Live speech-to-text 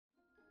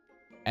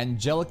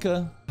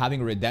Angelica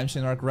having a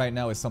redemption arc right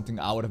now is something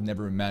I would have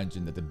never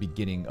imagined at the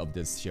beginning of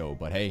this show.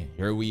 But hey,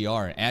 here we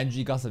are.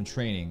 Angie got some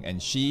training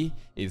and she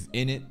is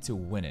in it to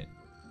win it.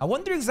 I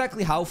wonder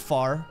exactly how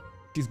far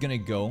she's gonna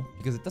go,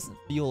 because it doesn't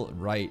feel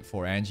right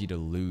for Angie to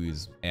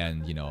lose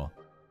and, you know,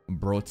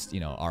 broach, you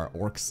know, our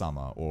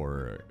Orc-sama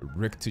or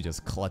Rick to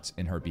just clutch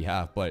in her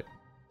behalf. But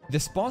the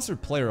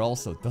sponsored player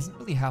also doesn't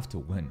really have to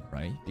win,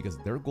 right? Because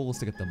their goal is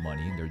to get the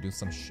money and they're doing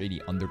some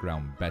shady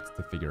underground bets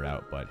to figure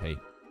out. But hey,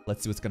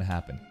 let's see what's gonna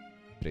happen.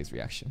 Today's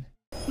reaction.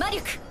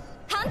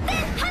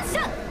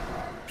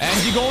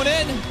 Angie going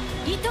in!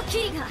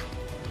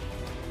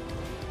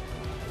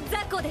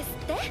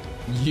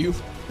 You?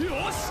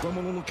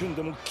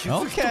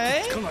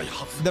 Okay.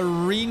 The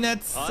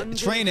Renet's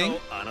training.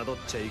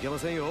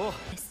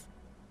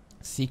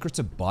 Secrets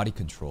of body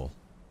control.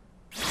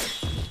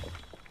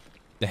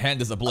 The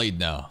hand is a blade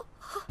now.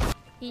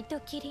 The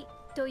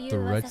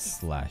red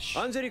slash.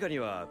 What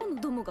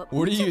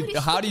do you,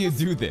 how do you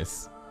do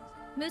this?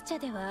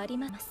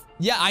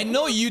 Yeah, I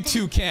know you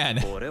two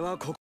can.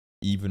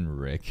 Even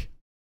Rick.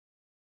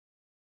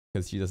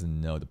 Because she doesn't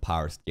know the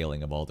power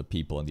scaling of all the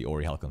people in the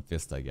Ori Halcon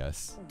Fist, I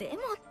guess. What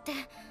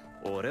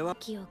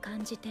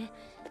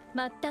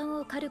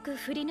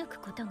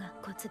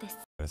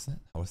is it?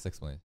 How was it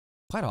explained?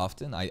 Quite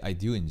often, I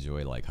do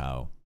enjoy like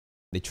how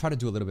they try to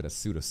do a little bit of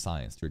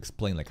pseudoscience to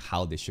explain like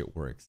how this shit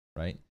works,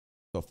 right?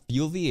 So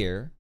feel the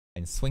air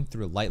and swing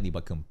through it lightly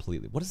but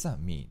completely. What does that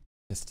mean?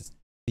 Just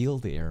feel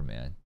the air,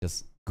 man.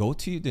 Just go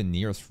to the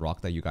nearest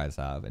rock that you guys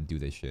have and do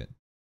this shit.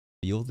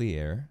 Feel the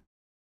air,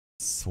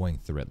 swing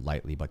through it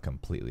lightly but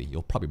completely.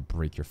 You'll probably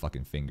break your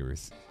fucking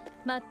fingers.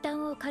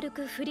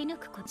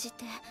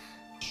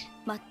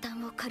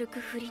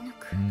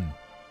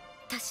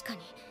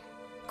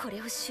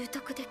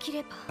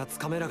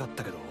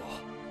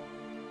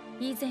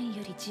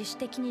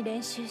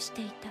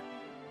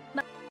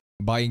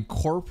 By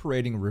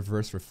incorporating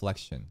reverse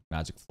reflection,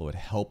 magic fluid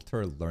helped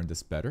her learn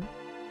this better.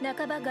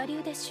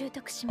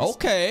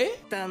 Okay,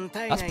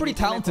 that's pretty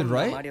talented,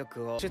 right?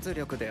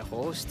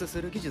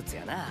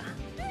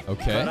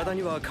 Okay.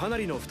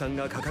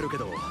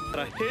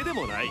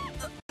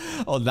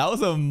 Oh, that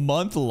was a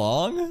month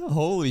long?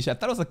 Holy shit, I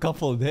thought it was a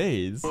couple of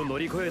days.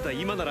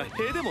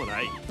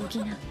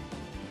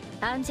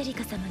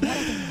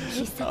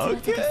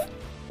 Okay.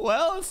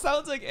 Well, it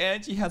sounds like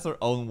Angie has her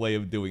own way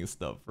of doing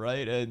stuff,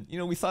 right? And, you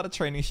know, we saw the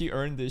training. She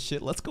earned this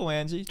shit. Let's go,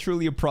 Angie.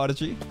 Truly a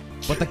prodigy.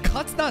 But the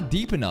cut's not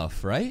deep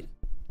enough, right?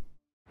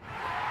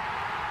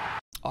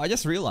 Oh, I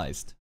just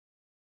realized.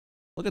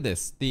 Look at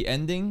this. The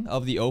ending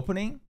of the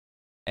opening.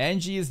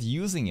 Angie is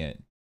using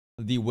it.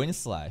 The wind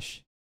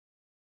slash.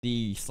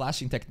 The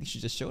slashing technique she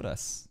just showed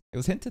us. It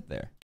was hinted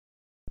there.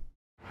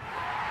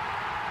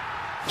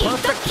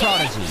 Perfect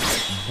prodigy.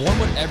 Born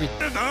with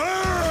everything.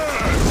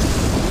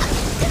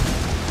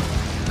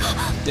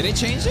 Did they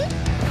change it?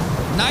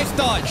 Nice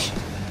dodge.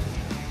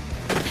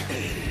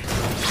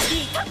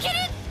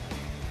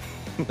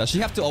 Does she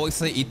have to always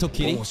say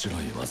Itokiri?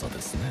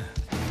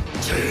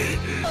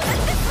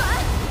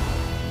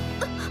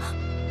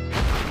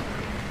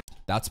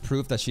 That's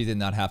proof that she did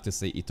not have to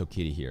say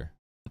Itokiri here.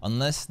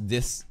 Unless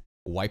this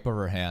wipe of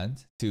her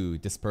hand to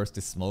disperse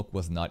the smoke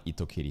was not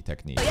Itokiri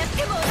technique.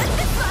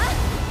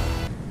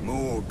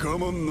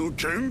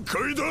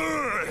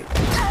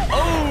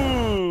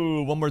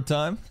 Oh! One more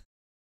time.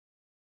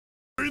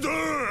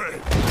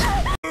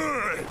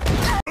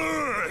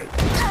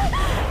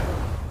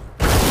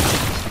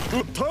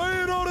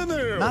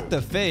 Not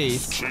the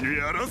face.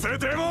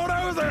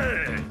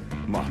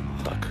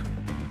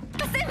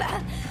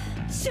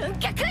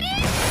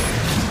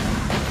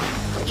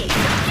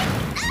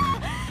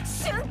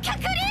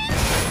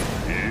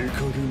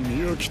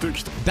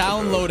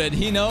 Downloaded,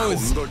 he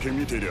knows.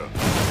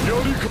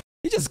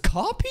 He just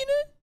copying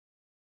it?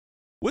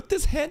 With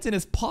his hands in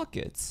his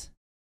pockets.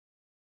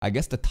 I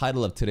guess the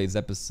title of today's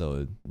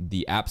episode,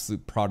 The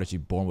Absolute Prodigy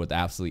Born with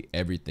Absolutely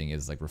Everything,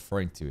 is like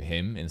referring to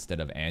him instead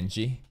of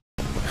Angie.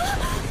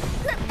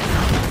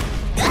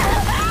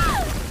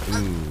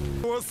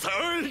 Ooh.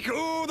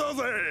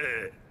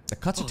 The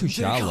cuts are too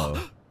shallow.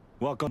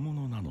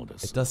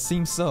 It does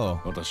seem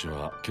so.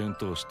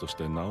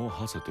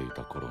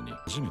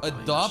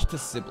 Adopt a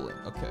sibling.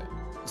 Okay.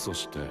 It's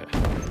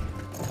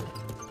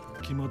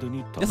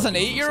an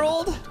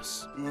 8-year-old?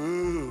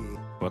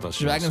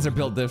 Dragons are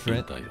built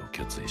different.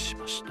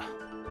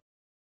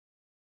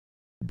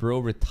 Bro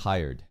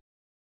retired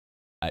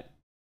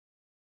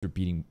after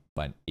beating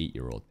by an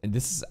 8-year-old. And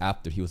this is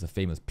after he was a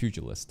famous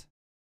pugilist.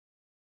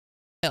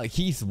 Yeah, like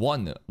he's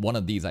won one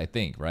of these, I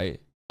think,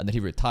 right? And then he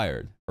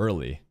retired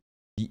early.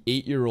 The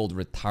 8-year-old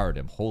retired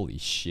him. Holy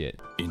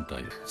shit.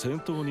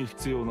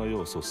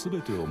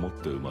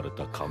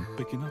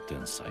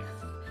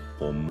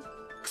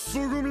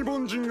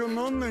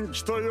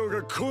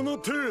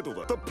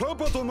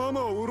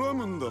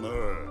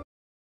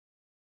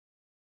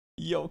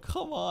 Yo,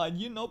 come on.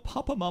 You know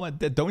Papa Mama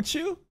dead, don't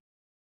you?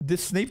 Did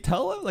Snape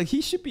tell him? Like,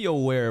 he should be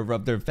aware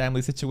of their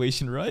family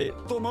situation, right?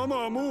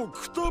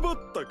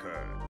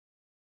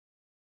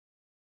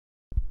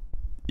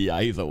 Yeah,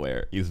 he's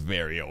aware. He's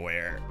very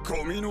aware. Ooh.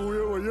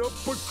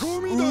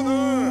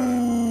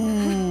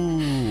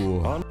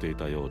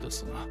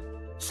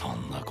 そ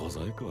んな小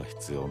細工は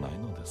必要ない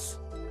のです。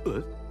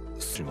え？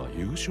私が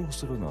優勝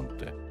するなん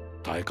て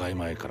大会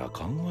前から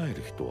考え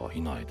る人は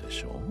いないで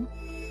しょ。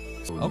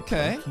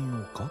Okay.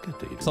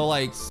 So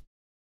like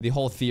the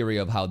whole theory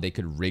of how they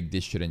could rig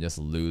this shit and just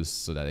lose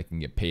so that they can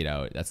get paid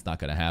out, that's not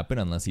gonna happen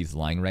unless he's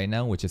lying right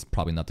now, which is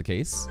probably not the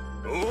case.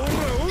 Ooh.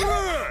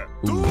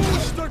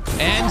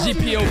 Angie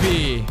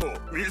POV.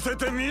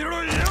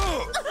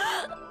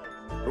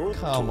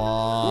 Come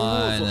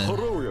on.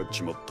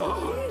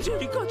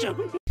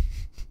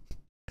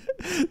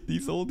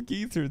 These old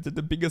geezers are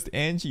the biggest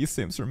Angie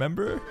sims,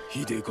 remember?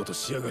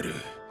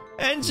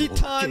 Angie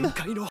Tan!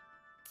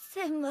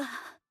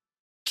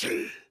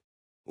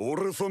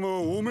 俺様は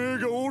おめえ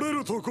が折れ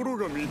るところ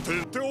が見て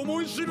って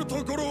思い知る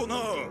ところをな。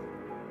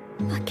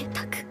負け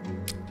たく。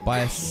By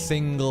a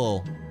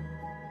single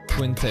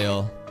twin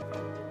tail.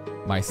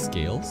 My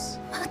scales?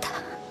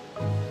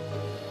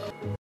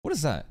 What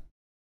is that?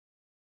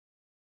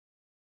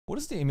 What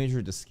is the imagery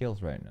of the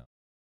scales right now?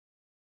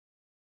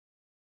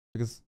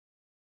 Because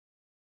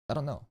I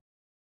don't know.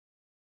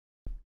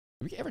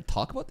 Did we ever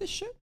talk about this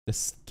shit? The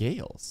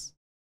scales.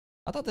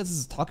 I thought this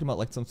is talking about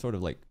like some sort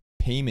of like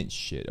payment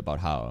shit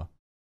about how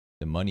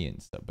the money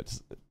and stuff, but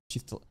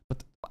she's still.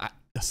 But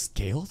the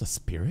scale, the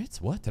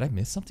spirits. What? Did I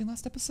miss something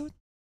last episode?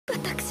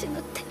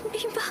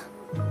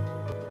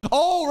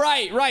 Oh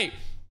right.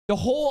 The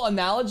whole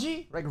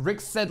analogy, like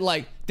Rick said,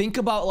 like think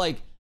about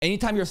like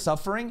anytime you're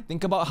suffering,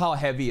 think about how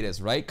heavy it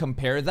is, right?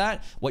 Compare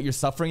that what you're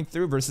suffering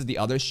through versus the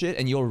other shit,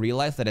 and you'll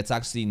realize that it's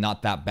actually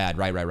not that bad.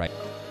 Right.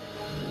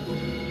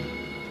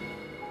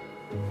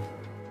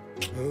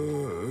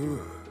 Oh!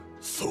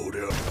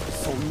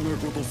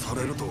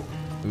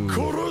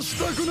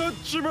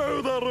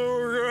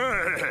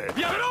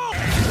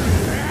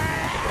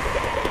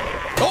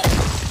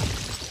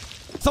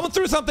 Someone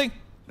threw something!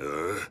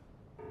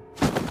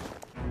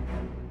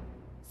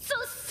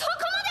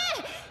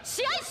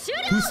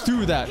 Who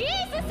threw that?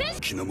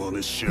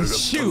 His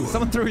shoe!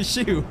 Someone threw his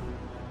shoe!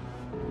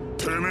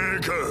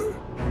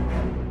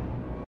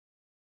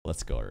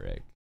 Let's go,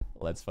 Rick.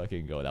 Let's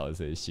fucking go. That was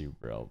his shoe,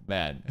 bro.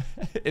 Man,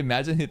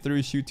 imagine he threw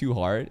his shoe too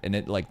hard and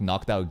it like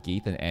knocked out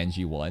Geeth and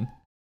Angie won.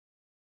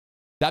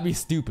 That'd be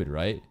stupid,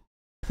 right?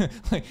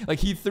 like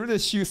he threw the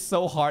shoe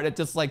so hard it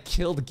just like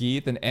killed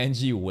Geeth and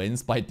Angie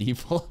wins by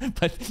default.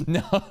 But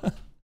no.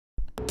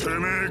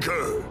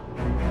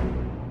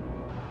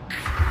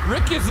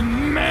 Rick is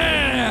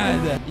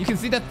mad! You can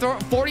see that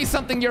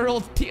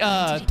 40-something-year-old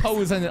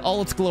toes in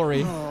all its glory.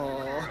 You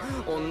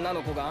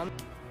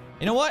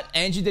know what?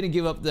 Angie didn't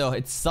give up though.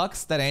 It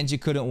sucks that Angie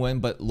couldn't win,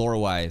 but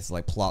lore-wise,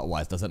 like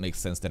plot-wise, doesn't make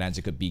sense that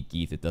Angie could beat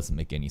Geeth. It doesn't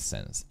make any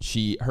sense.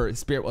 Her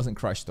spirit wasn't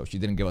crushed though. She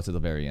didn't give up to the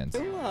very end.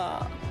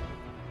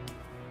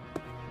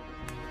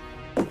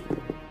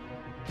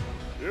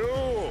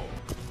 Yo!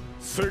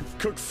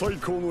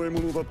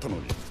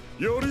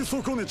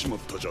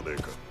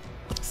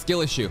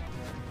 Skill issue.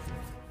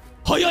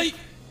 Hayai!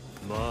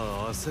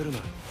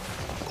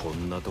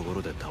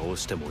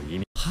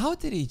 How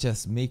did he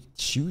just make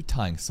shoe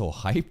tying so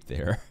hyped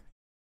there?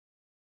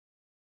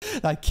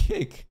 That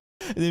kick.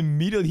 And then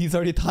immediately he's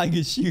already tying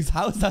his shoes.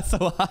 How is that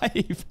so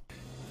hype?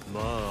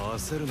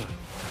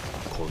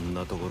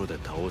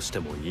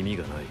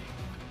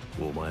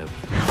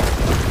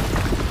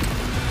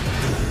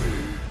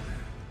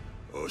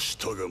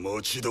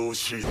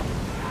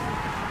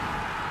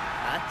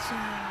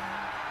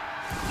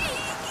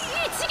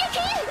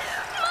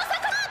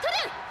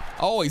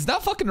 Oh, he's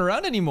not fucking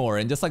around anymore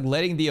and just like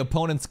letting the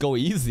opponents go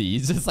easy.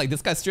 He's just like,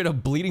 this guy's straight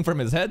up bleeding from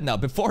his head now.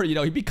 Before, you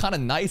know, he'd be kind of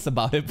nice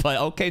about it, but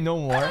okay, no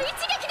more.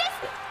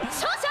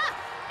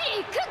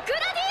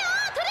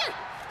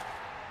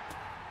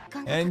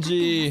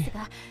 Angie.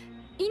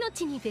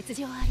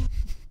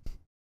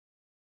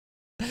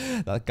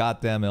 That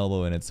goddamn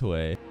elbow in its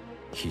way.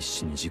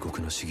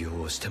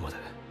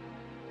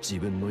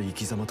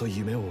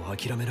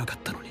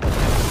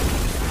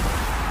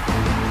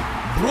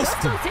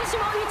 Bruston.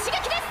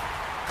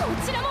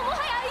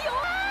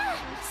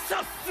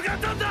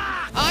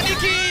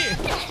 Aniki!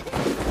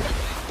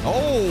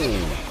 Oh!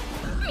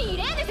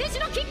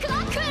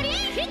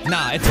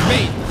 Nah, it's a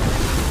bait.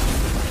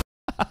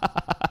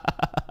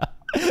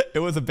 It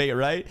was a bait,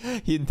 right?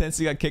 He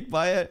intensely got kicked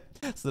by it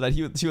so that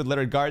she would let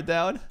her guard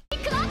down.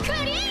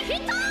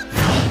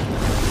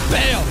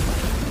 Bam!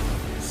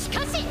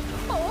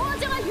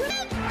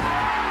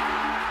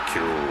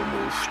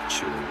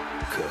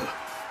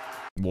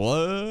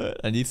 What?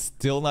 And he's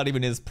still not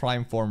even in his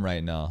prime form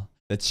right now.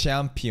 The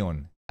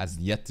champion has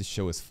yet to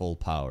show his full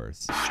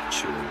powers.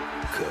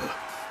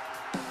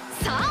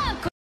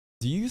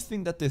 Do you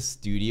think that this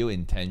studio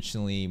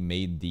intentionally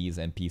made these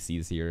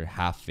NPCs here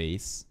half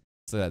face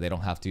so that they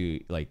don't have to,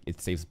 like,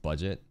 it saves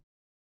budget?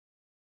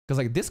 Because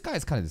like this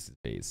guy's kind of this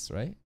face,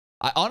 right?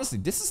 Honestly,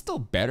 this is still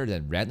better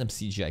than random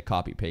CGI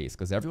copy paste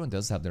because everyone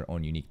does have their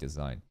own unique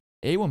design.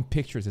 A1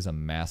 Pictures is a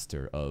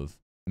master of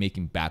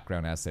making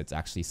background assets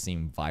actually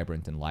seem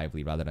vibrant and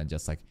lively rather than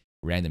just like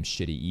random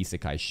shitty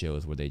isekai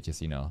shows where they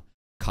just, you know,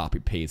 copy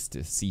paste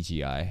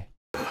CGI.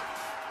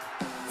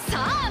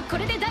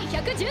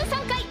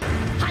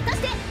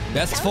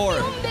 Best four.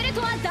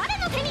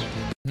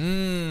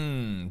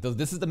 So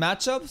this is the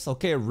matchups?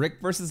 Okay,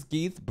 Rick versus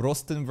Geith,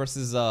 Broston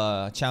versus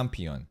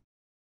Champion.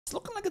 It's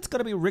looking like it's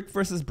gonna be Rick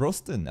versus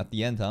Broston at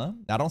the end, huh?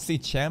 I don't see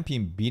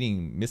Champion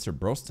beating Mr.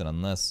 Broston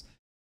unless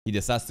he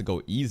decides to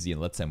go easy and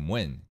lets him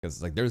win.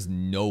 Because like there's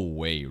no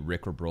way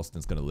Rick or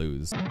Broston's gonna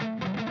lose.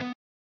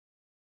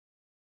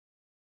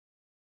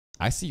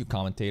 I see you,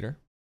 commentator.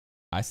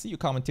 I see you,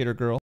 commentator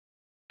girl.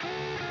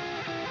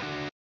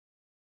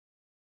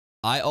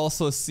 I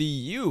also see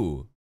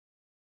you.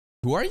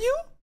 Who are you?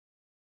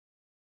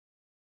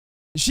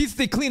 She's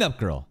the cleanup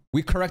girl.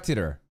 We corrected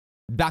her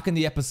back in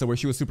the episode where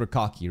she was super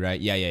cocky,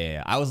 right?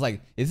 Yeah. I was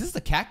like, is this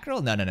the cat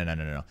girl? No.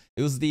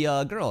 It was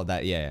the girl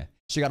that, yeah.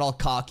 She got all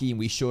cocky and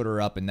we showed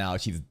her up and now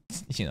she's,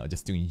 you know,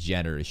 just doing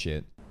janitor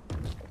shit.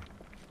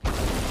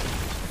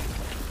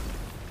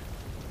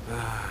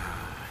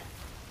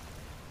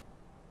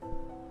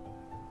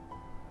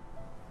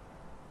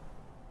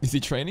 Is he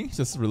training?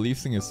 Just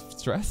releasing his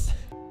stress?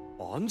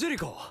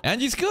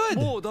 Angie's good!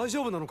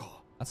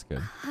 That's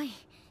good.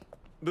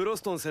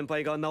 Broston 先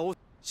輩が治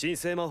神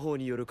聖魔法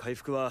による回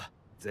復は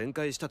全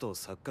開したと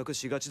錯覚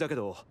しがちだけ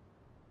ど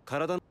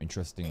体の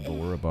Interesting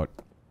lore about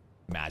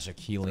magic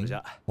healing,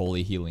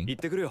 holy healing. 言っ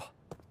てくるよ。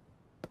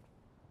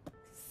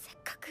せっ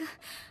かく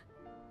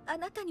あ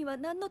なたには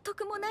何の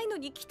得もないの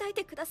に鍛え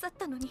てくださっ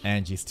たのに。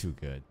Angie's too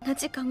good.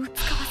 時間を使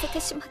わせて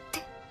しまっ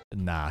て。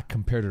Nah,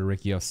 compared to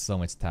Rick, you have so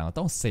much talent.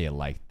 Don't say it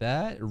like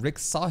that. Rick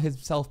saw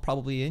himself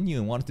probably in you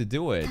and wanted to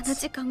do it.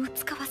 時間を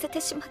使わせ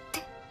てしまっ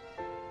て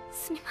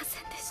すみませ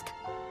んでした。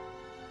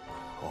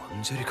ア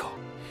ンジェリカ。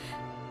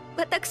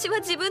私は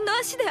自分の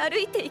足で歩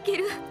いていけ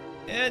る。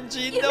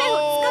Angie, 夢をつ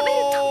かめ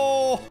る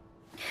と。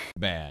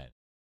Man,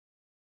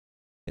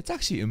 it's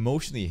actually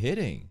emotionally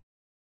hitting.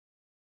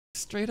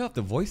 Straight up,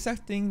 the voice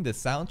acting, the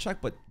soundtrack,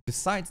 but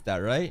besides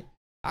that, right?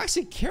 I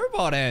actually care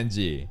about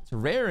Angie. It's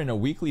rare in a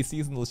weekly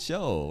seasonal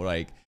show.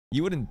 Like,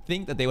 you wouldn't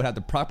think that they would have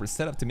the proper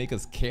setup to make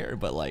us care,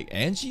 but like,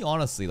 Angie,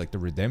 honestly, like the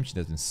redemption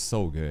has been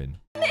so good.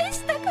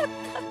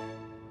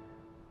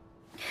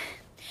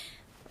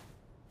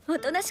 お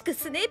となしく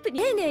スネープに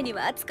丁寧に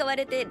は扱わ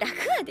れて楽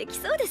はでき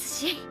そうです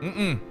し。い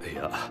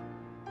や、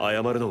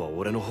謝るのは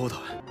俺の方だ。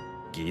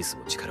ギース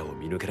の力を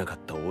見抜けなかっ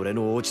た俺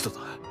の落ち度だ。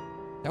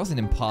That was an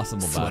impossible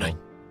battle.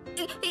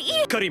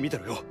 しっかり見て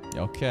ろよ。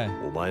Okay.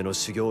 お前の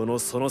修行の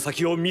その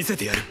先を見せ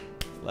てやる。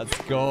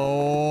Let's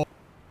go.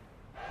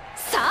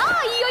 さ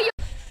あ、いよいよ。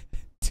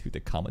Dude,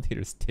 the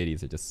commentator's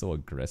titties are just so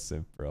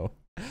aggressive, bro.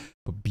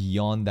 But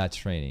beyond that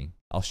training,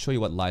 I'll show you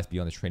what lies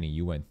beyond the training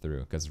you went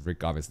through, because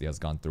Rick obviously has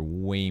gone through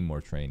way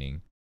more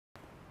training.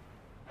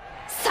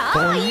 さ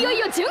あ、いよい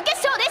よ準決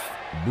勝です。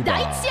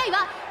第1試合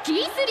はギース・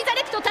リザ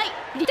レクト対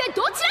リテ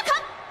どちら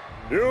か。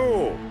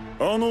よ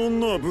う、あの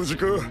女は無事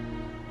か。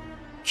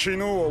昨日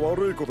は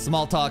悪いこと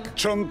Small talk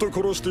ちゃんと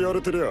殺してや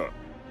れてりゃ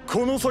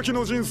この先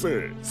の人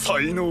生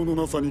才能の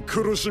なさに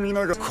苦しみ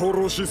ながら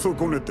殺し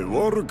損ねて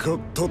悪かっ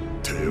たっ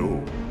て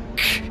よ。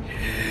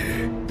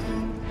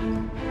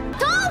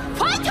と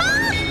ファイト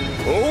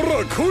ほ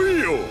ら来い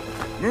よ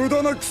無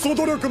駄なクソ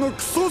努力の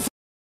クソ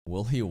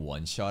Will he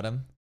one-shot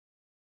him?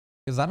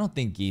 Because I don't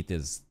think Geith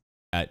is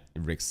at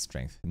Rick's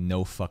strength.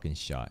 No fucking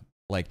shot.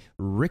 Like,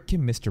 Rick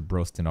and Mr.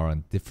 Broston are on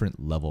a different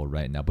level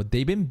right now, but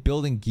they've been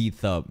building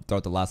Geith up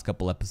throughout the last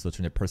couple episodes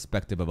from the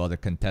perspective of other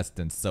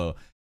contestants. So,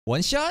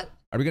 one shot?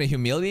 Are we gonna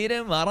humiliate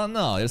him? I don't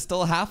know. There's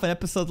still half an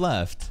episode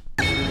left.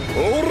 ほ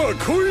ら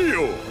来い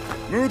よ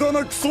無駄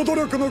なクソ努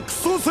力のク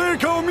ソ成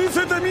果を見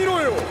せてみろ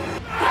よ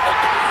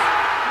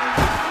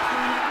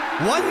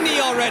One knee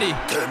already!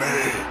 てめ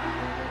え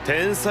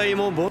天才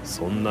も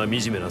そんな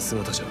惨めな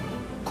姿じゃ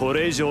こ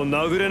れ以上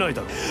殴れない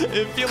だろ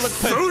If you look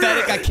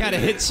pathetic, I can't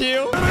hit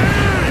you!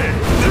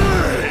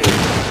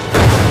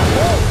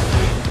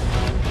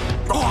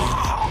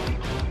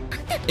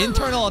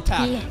 Internal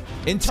attack!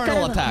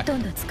 Internal attack!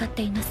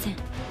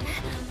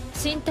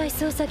 身体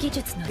操作技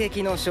術の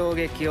撃の衝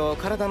撃を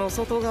体の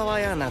外側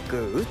やな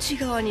く内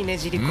側にね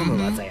じり込む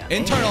技やね。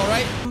Internal,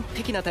 right? 完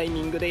璧なタイ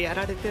ミングでや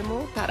られて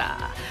もうた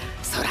ら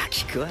そら効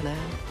くわな。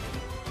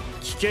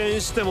危険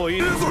してもい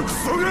い族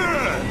そ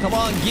が Come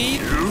on, Geith!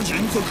 友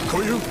人族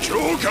固有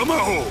強化魔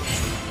法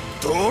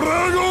ド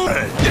ラゴン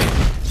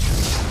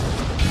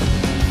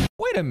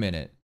Wait a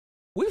minute.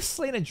 We've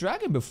slain a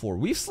dragon before.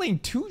 We've slain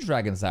 2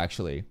 dragons,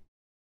 actually.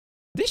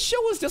 This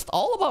show is just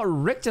all about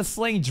Rick just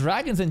slaying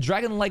dragons and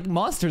dragon-like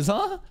monsters,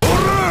 huh?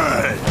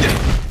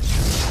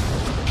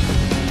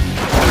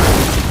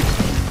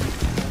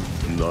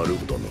 なる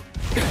ほどな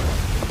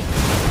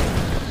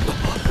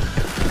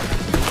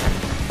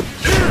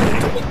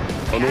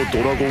あの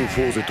ドラゴン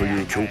フォーゼと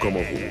いう強化魔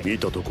法見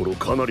たところ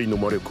かなりの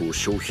魔力を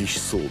消費し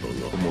そうだが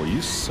もう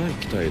一切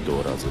鍛えて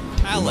おらず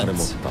生まれ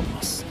持ったん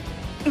ます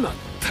まっ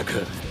た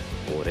く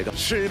俺が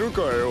知る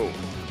かよ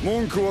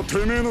文句はて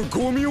めえの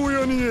ゴミ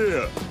親に言え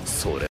や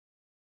それ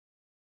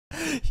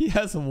He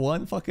has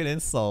one fucking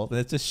insult and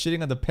it's just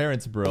shitting on the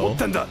parents, bro.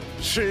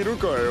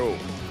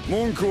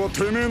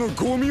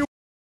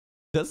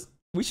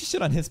 We should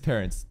shit on his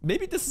parents.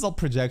 Maybe this is all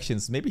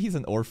projections. Maybe he's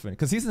an orphan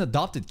because he's an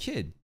adopted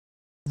kid.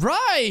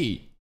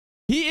 Right!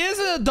 He is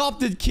an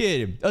adopted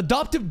kid.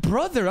 Adopted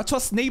brother. That's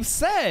what Snape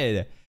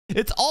said.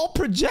 It's all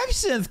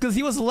projections because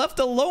he was left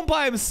alone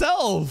by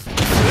himself.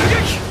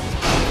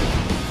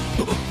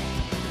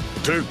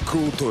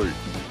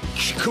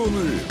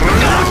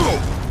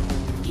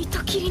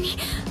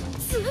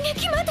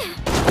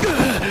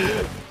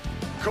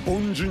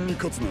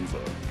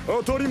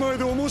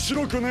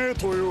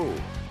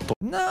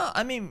 No,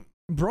 I mean,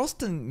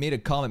 Broston made a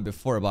comment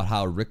before about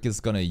how Rick is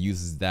gonna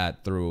use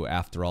that through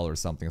After All or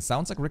something. It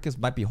sounds like Rick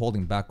might be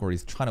holding back or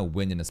he's trying to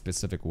win in a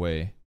specific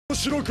way.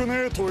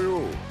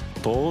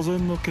 当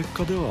然の結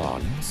果ではあ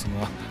ります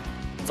が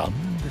残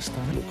念でした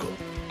ね。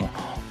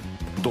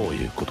どう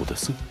いうことで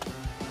す？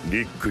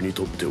リックに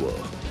とっては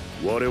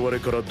我々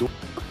から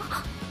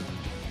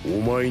お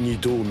前に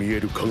どう見え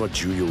るかが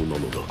重要な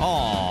のだ。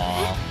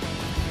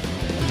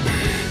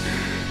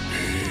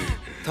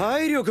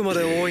体力ま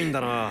で多いんだ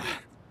な。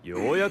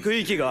ようやく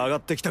息が上が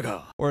ってきた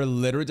か。Or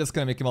literally just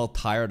gonna make him all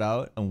tired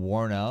out and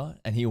worn out,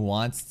 and he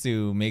wants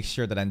to make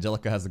sure that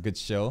Angelica has a good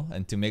show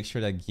and to make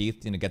sure that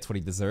Geith, gets what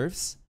he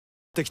deserves.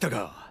 できた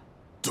か。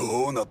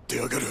どうなって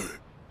やがる。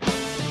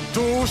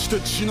どうして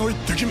血の一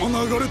滴も流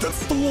れた。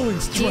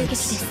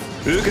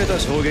受けた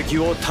衝撃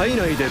を体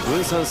内で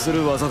分散す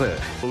る技で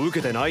受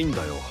けてないん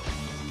だよ。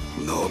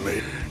な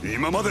め、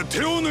今まで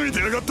手を抜いて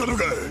やがったの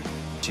か。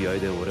試合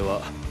で俺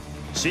は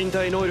身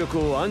体能力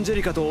をアンジェ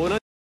リカと同じ。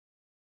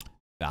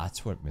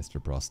That's what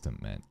Mr.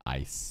 Broston meant.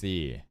 I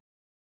see.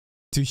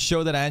 To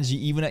show that Angie,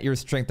 even at your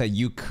strength, that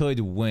you could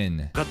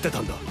win.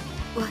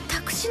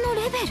 私の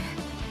レベル。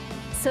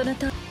その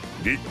と。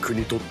リック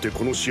にとって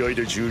この試合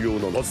で重要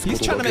なのは He's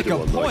trying to make a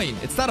point.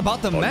 It's not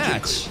about the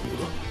match.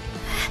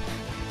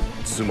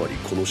 つまり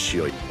この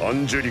試合、ア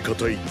ンジェリカ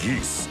対ギ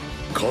ース、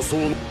仮想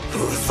の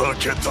ふざ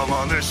けた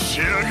真似し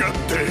やがっ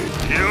て、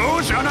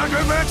容赦なくぶ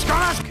ち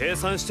殺す。計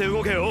算して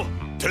動けよ。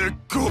鉄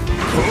鋼、攻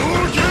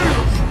撃、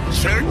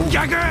出撃、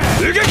逃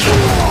げ。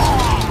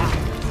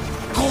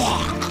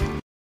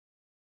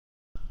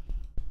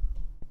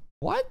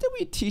Why did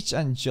we teach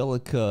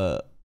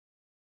Angelica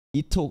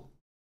Ito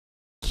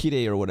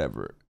Kire or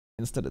whatever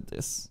instead of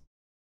this?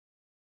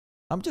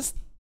 I'm just...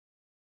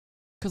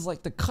 Because,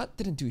 like, the cut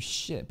didn't do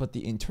shit, but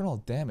the internal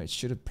damage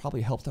should have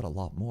probably helped out a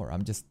lot more.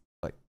 I'm just,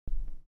 like...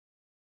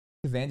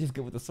 Because Angie's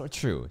good with the sword.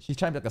 True. She's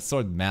trying to be like a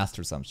sword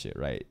master or some shit,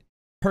 right?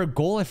 Her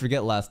goal, I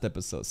forget last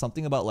episode.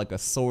 Something about, like, a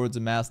swords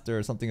master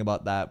or something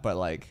about that. But,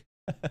 like...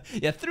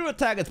 yeah, through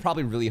attack, it's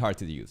probably really hard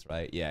to use,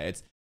 right? Yeah,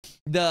 it's...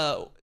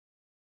 The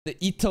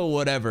Ito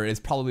whatever is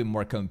probably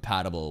more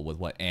compatible with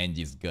what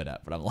Angie's good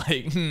at. But I'm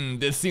like,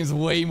 this seems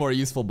way more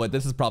useful, but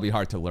this is probably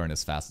hard to learn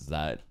as fast as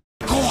that.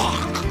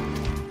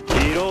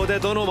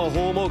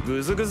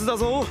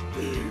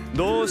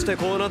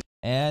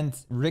 And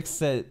Rick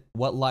said,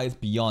 what lies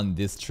beyond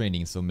this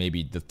training? So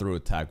maybe the throw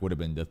attack would have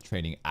been the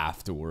training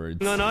afterwards.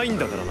 そんな、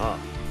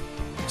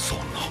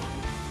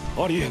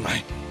ありえな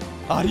い。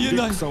ありえない。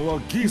リックさんは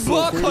ギースを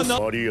バカな。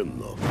ありえん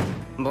な。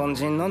凡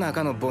人の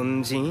中の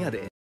凡人や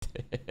で。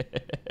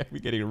We're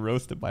getting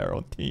roasted by our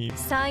own team.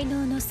 才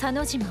能の差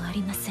の字もあ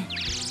りません。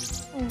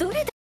ど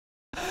れだ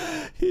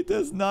He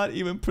does not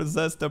even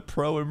possess the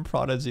pro and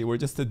prodigy. We're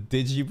just a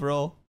digi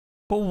bro.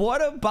 But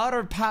what about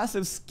our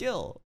passive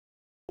skill?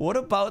 What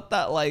about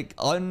that, like,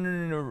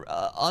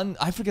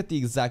 I forget the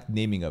exact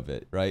naming of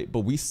it, right?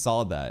 But we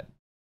saw that.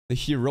 The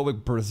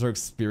heroic berserk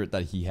spirit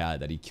that he had,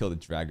 that he killed a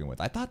dragon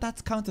with. I thought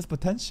that's counted as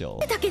potential.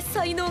 だけ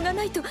才能が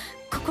ないとこ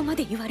こま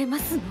で言われま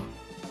すの。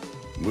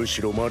む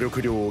しろ魔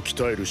力量を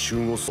鍛える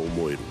旬を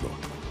思える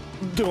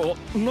な。では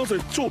なぜ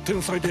超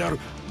天才である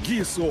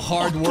ギースを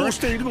圧倒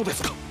しているので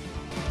すか。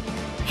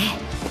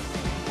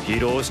疲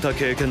労した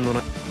経験のな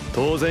い、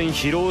当然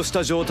疲労し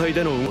た状態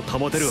での運を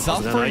保てるは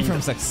ずがないんだ。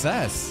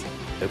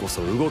でこ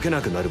そ動け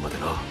なくなるまで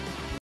な。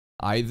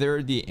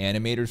Either the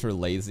animators are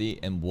lazy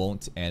and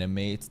won't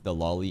animate the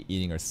lolly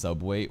eating her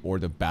subway, or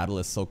the battle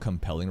is so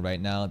compelling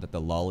right now that the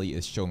lolly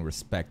is showing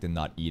respect and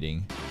not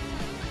eating.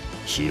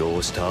 疲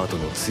労した後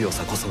の強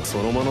さこそ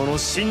そのものの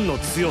真の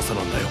強さ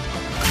なんだよ。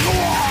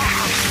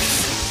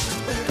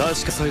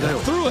確かそれだよ。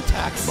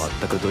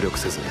全く努力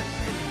せず、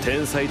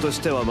天才と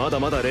してはまだ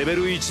まだレベ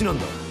ル1なん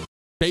だ。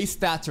Base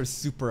stats are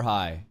super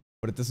high,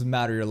 but it doesn't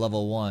matter, you're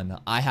level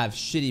 1. I have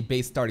shitty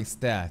base starting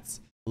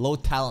stats, low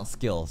talent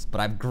skills, but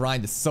I've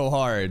grinded so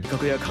hard. 感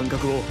覚や感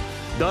覚を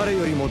誰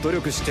よりも努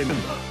力してるんだ。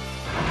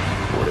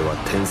俺は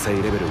天才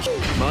レベル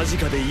間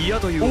近で嫌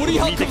というほど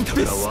見てきた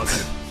からわかる。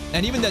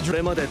And even that そ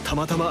れまでた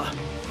またま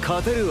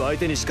勝てる相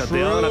手にしか出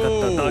会わなかっ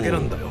ただけな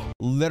んだよ。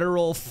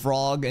Literal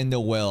frog in the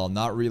well,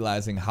 not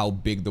realizing how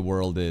big the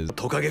world is.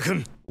 トカゲく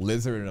ん。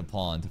Lizard in a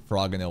pond,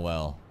 frog in a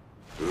well.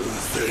 う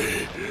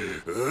ぜ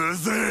え、う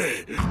ぜ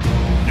え。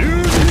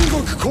竜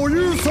神国固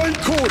有最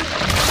高位、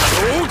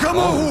浄化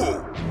魔法。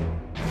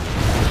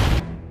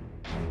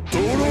ド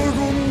ラ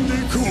ゴンリ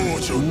コー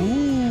ジョ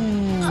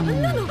ン。あ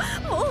んなのも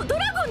う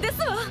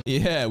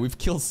Yeah, we've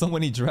killed so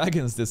many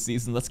dragons this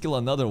season. Let's kill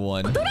another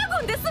one. ドラ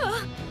ゴンですわ。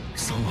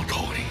その通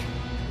り。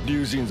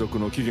竜神族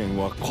の起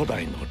源は古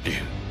代の竜。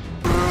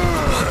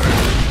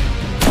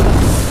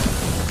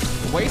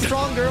Way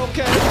stronger,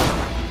 okay.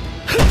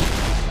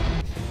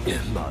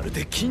 まる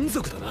で金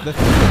属だな。 The food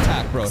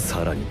attack, bro.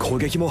 さらに攻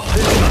撃も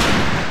速い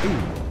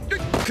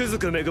な。くず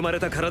く恵まれ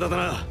た体だ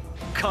な。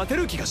勝て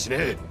る気がし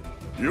ね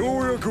え。よ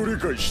うやく理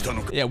解した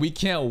のか。 Yeah, we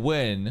can't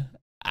win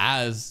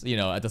as, you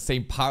know, at the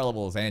same power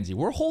level as Angie.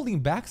 We're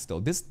holding back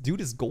still. This dude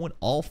is going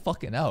all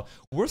fucking out.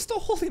 We're still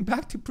holding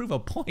back to prove a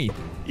point.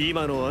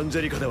 今のアンジ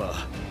ェリカでは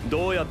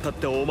どうやったっ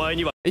てお前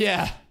には。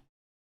 Yeah.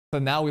 So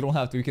now we don't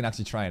have to, we can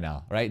actually try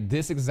now, right?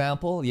 This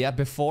example, yeah,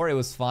 before it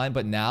was fine,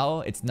 but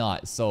now it's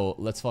not. So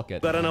let's fuck it.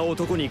 小柄な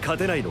男に勝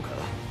てないのか。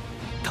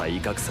体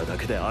格差だ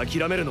けで諦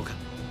めるのか。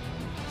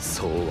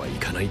そうはい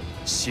かない。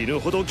死ぬ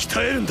ほど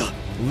鍛えるんだ。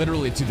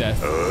 Literally to death.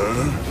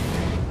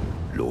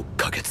 6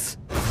ヶ月。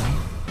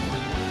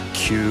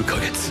9ヶ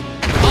月。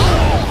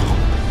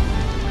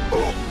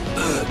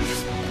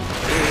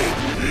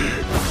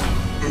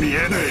見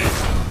えない。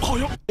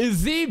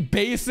 Is he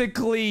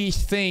basically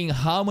saying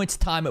how much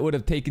time it would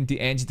have taken to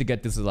Angie to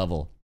get this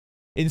level?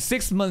 In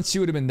 6 months, she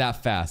would have been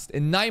that fast.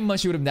 In 9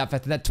 months, she would have been that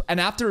fast.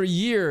 And after a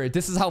year,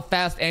 this is how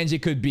fast Angie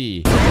could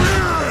be.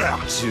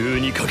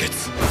 12ヶ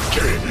月。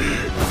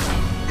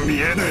見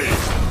えない。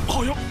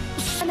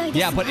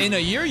Yeah, but in a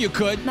year, you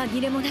could.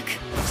 紛れもなく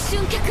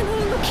瞬脚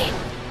の動き。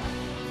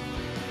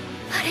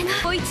あれが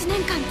1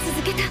年間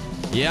続けた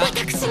Yeah.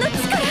 私の力。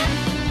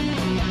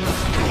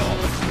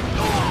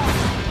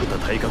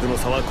体格の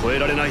差は超え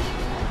られない。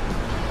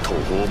途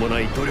方もな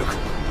い努力。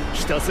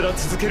ひたすら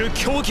続ける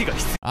狂気が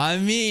必要。 I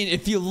mean,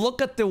 if you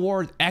look at the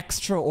word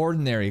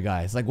extraordinary,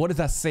 guys, like what does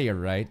that say,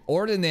 right?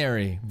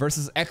 Ordinary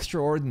versus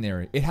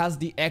extraordinary. It has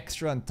the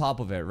extra on top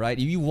of it, right?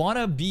 If you want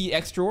to be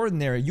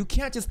extraordinary, you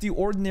can't just do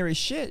ordinary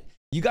shit.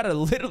 You gotta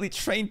literally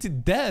train to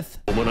death.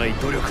 途方もない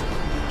努力。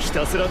ひ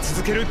たすら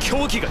続ける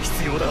狂気が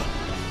必要だ。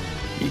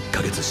1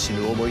ヶ月死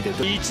ぬ思いで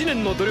1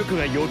年の努力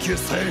が要求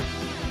される。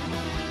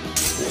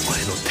お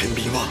前の天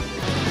秤は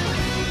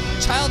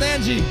Child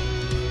Angie.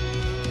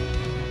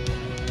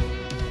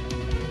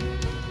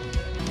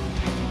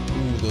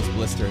 Ooh, those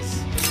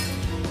blisters.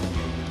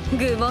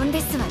 愚問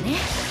ですわね。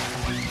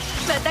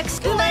私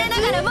生まれ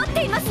ながら持っ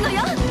ていますの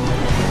よ。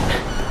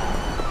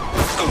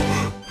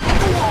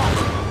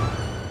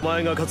お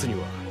前が勝つに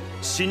は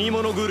死に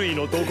物狂い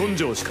のど根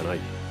性しかない。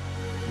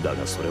だ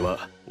がそれ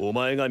はお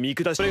前が見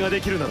下しそれが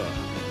できるなら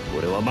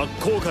俺は真っ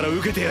向から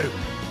受けてやる。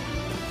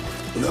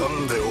な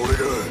んで俺が。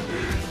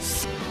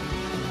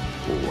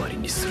終わり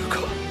にするか。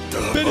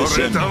黙れ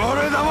黙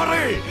れ黙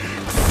れ。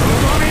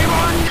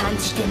感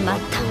じて待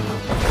った。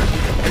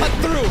 Cut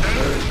through.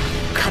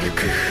 軽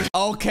く。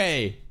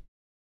 Okay.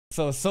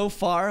 So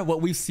far,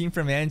 what we've seen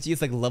from Angie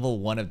is like level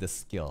 1 of this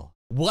skill.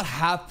 What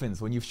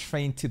happens when you've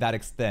trained to that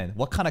extent?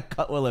 What kind of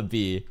cut will it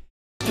be?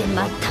 で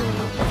待った。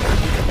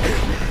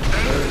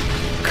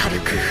軽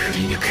く振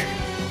り抜く。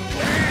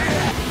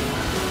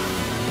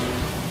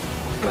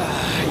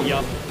や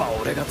っぱ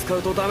俺が使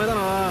うとダメだ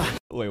な。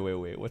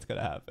 Wait. What's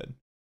gonna happen?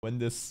 When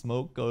this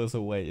smoke goes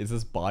away, is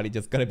this body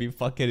just gonna be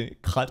fucking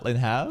cut in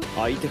half?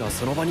 相手が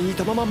その場にい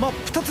たまま真っ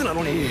二つな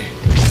のに。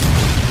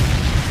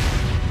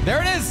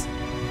 There it is!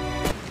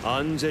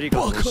 アンジェリカ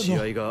の試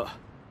合が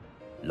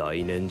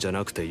来年じゃ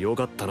なくてよ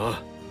かった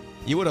な。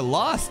 You would have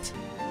lost!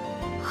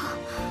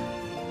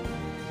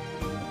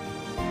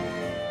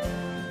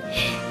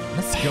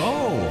 Let's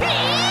go!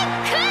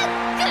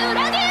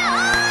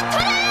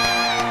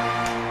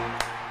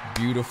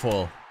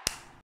 Beautiful.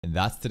 And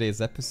that's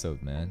today's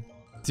episode, man.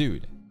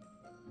 Dude,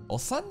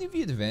 Ossan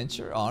Newbie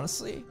Adventure,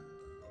 honestly,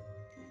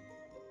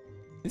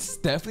 this is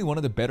definitely one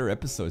of the better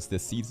episodes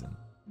this season.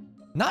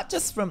 Not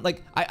just from,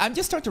 like, I'm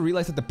just starting to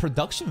realize that the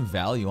production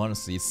value,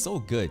 honestly, is so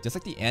good. Just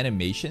like the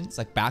animations,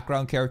 like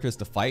background characters,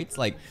 the fights,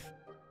 like,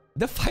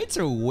 the fights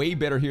are way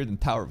better here than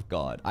Tower of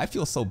God. I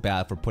feel so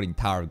bad for putting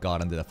Tower of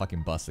God under the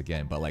fucking bus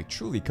again, but like,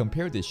 truly,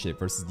 compare this shit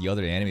versus the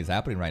other animes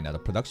happening right now. The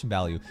production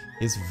value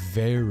is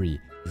very,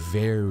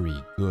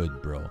 very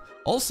good, bro.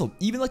 Also,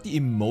 even like the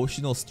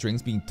emotional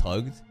strings being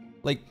tugged,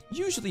 like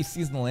usually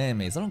seasonal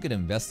animes, I don't get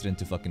invested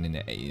into fucking,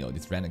 you know,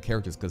 these random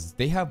characters because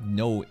they have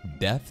no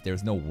depth.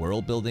 There's no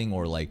world building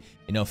or like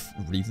enough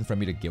reason for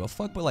me to give a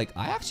fuck. But like,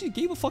 I actually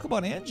gave a fuck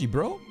about Angie,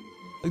 bro.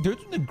 Like, they're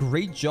doing a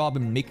great job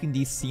in making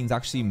these scenes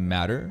actually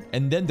matter.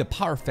 And then the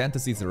power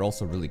fantasies are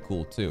also really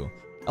cool too.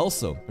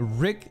 Also,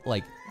 Rick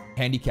like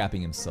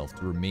handicapping himself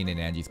to remain in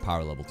Angie's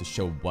power level to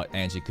show what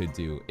Angie could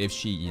do if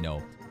she, you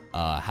know,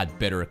 had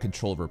better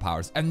control of her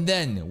powers. And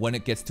then when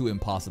it gets too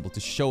impossible, to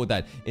show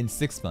that in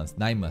 6 months,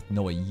 9 months,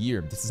 no, a year,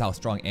 this is how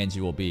strong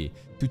Angie will be.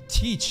 To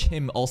teach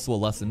him also a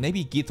lesson.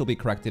 Maybe Geet will be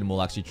corrected and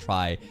we'll actually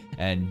try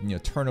and, you know,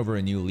 turn over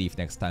a new leaf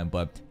next time.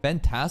 But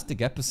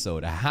fantastic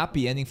episode. A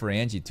happy ending for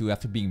Angie too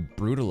after being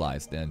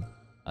brutalized. And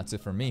that's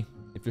it for me.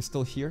 If you're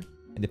still here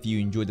and if you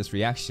enjoyed this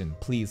reaction,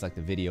 please like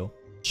the video.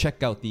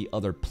 Check out the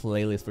other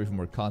playlist for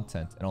more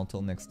content. And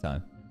until next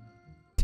time.